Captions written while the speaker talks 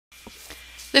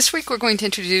This week we're going to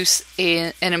introduce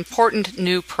an important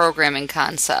new programming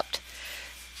concept.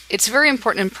 It's very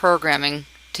important in programming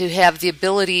to have the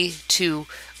ability to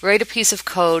write a piece of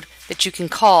code that you can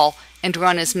call and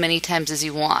run as many times as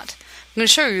you want. I'm going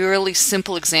to show you a really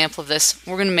simple example of this.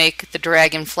 We're going to make the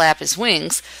dragon flap his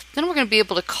wings, then we're going to be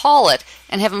able to call it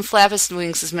and have him flap his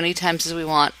wings as many times as we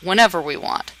want, whenever we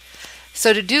want.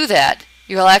 So to do that,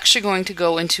 you're actually going to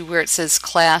go into where it says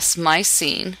class my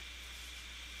scene,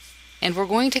 and we're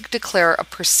going to declare a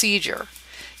procedure.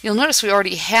 You'll notice we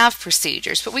already have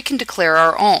procedures, but we can declare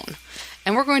our own.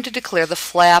 And we're going to declare the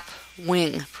flap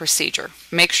wing procedure.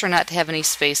 Make sure not to have any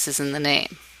spaces in the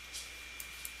name.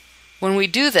 When we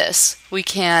do this, we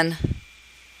can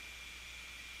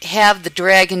have the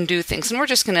dragon do things. And we're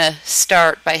just going to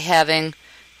start by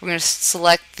we're going to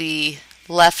select the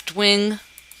left wing,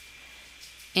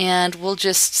 and we'll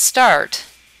just start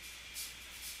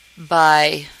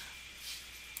by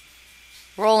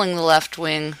rolling the left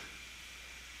wing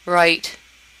right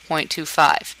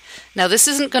 0.25. Now this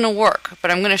isn't going to work,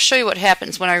 but I'm going to show you what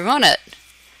happens. When I run it,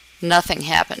 nothing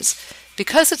happens.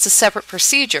 Because it's a separate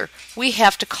procedure, we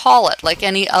have to call it like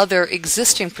any other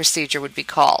existing procedure would be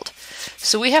called.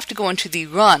 So we have to go into the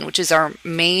run, which is our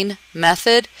main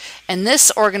method, and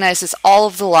this organizes all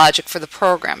of the logic for the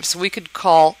program. So we could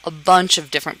call a bunch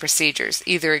of different procedures,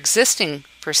 either existing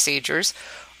procedures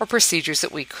or procedures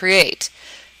that we create.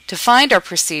 To find our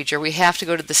procedure, we have to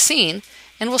go to the scene,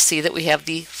 and we'll see that we have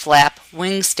the flap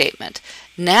wing statement.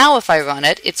 Now if I run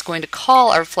it, it's going to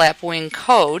call our flap wing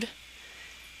code,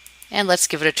 and let's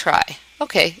give it a try.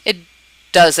 Okay, it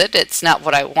does it. It's not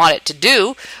what I want it to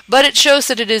do, but it shows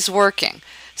that it is working.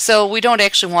 So we don't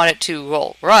actually want it to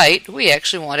roll right, we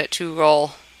actually want it to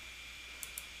roll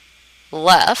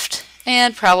left,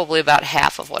 and probably about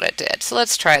half of what it did. So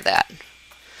let's try that.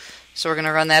 So we're going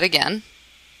to run that again.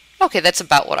 Okay, that's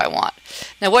about what I want.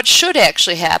 Now what should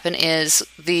actually happen is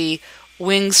the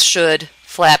wings should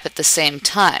flap at the same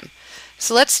time.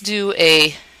 So let's do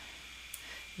a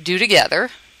do together,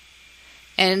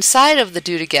 and inside of the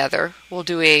do together we'll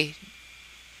do a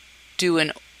do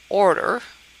in order,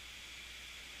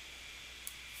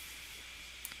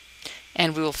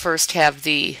 and we will first have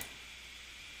the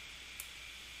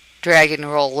dragon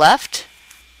roll left.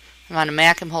 I'm on a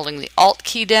Mac, I'm holding the Alt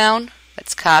key down,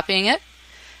 that's copying it.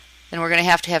 Then we're going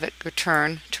to have it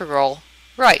return to roll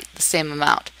right, the same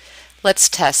amount. Let's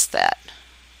test that.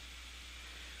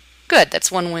 Good, that's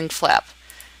one wing flap.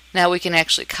 Now we can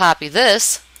actually copy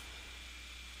this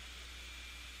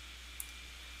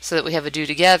so that we have a do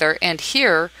together, and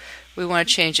here we want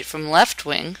to change it from left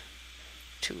wing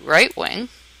to right wing.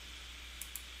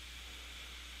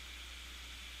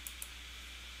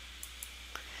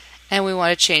 And we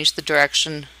want to change the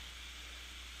direction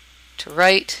to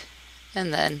right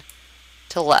and then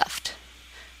to left.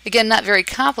 Again, not very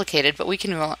complicated, but we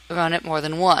can run it more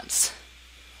than once.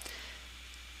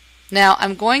 Now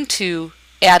I'm going to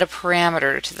add a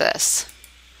parameter to this.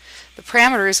 The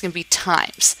parameter is going to be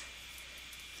times.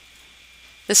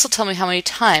 This will tell me how many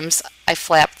times I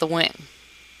flap the wing.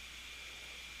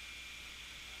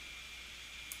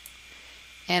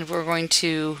 And we're going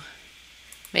to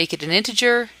make it an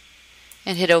integer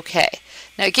and hit OK.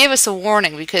 Now it gave us a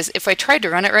warning because if I tried to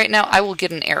run it right now, I will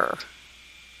get an error.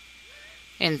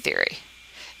 In theory,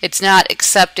 it's not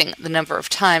accepting the number of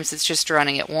times, it's just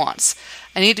running it once.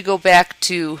 I need to go back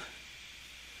to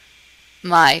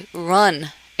my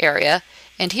run area,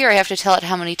 and here I have to tell it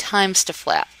how many times to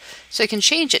flap. So I can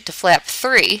change it to flap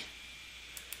 3.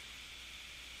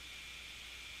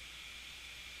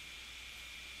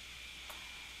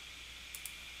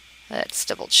 Let's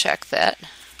double check that.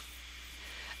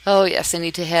 Oh yes,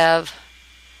 I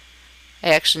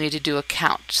actually need to do a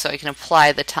count so I can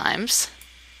apply the times.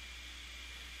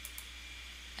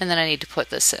 And then I need to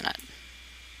put this in it.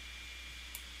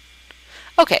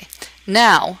 Okay,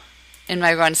 now in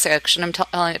my run section I'm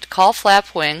telling it to call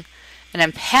flap wing, and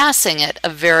I'm passing it a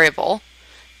variable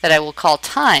that I will call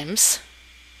times,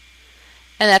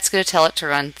 and that's going to tell it to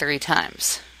run 3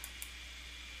 times.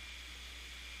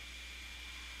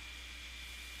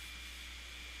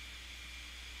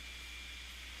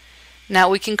 Now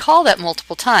we can call that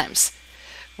multiple times.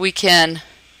 We can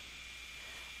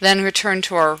then return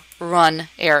to our run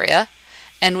area,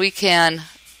 and we can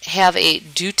have a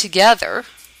do together.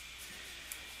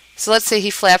 So let's say he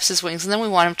flaps his wings and then we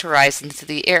want him to rise into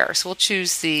the air. So we'll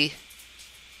choose the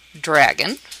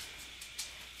dragon,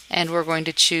 and we're going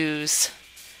to choose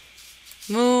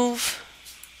move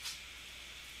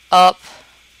up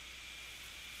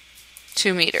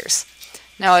 2 meters.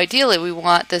 Now ideally we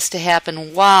want this to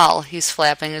happen while he's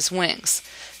flapping his wings.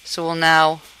 So we'll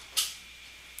now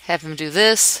have him do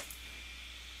this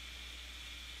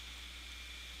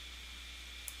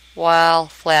while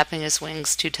flapping his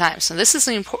wings 2 times. So this is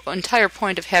the entire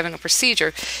point of having a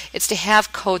procedure. It's to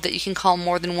have code that you can call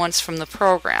more than once from the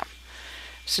program.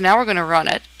 So now we're going to run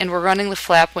it, and we're running the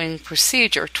flap wing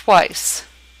procedure twice.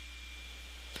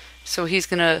 So he's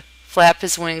going to flap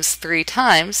his wings 3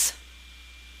 times,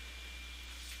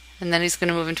 and then he's going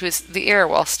to move into the air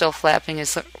while still flapping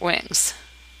his wings.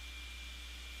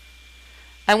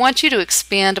 I want you to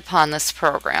expand upon this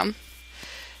program.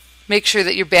 Make sure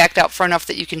that you're backed out far enough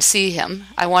that you can see him.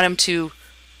 I want him to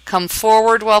come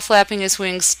forward while flapping his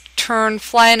wings, turn,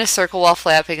 fly in a circle while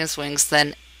flapping his wings,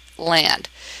 then land.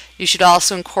 You should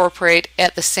also incorporate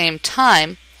at the same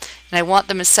time, and I want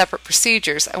them as separate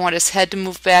procedures. I want his head to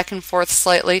move back and forth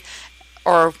slightly,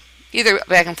 or either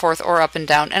back and forth or up and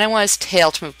down, and I want his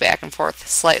tail to move back and forth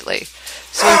slightly.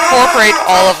 So incorporate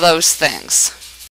all of those things.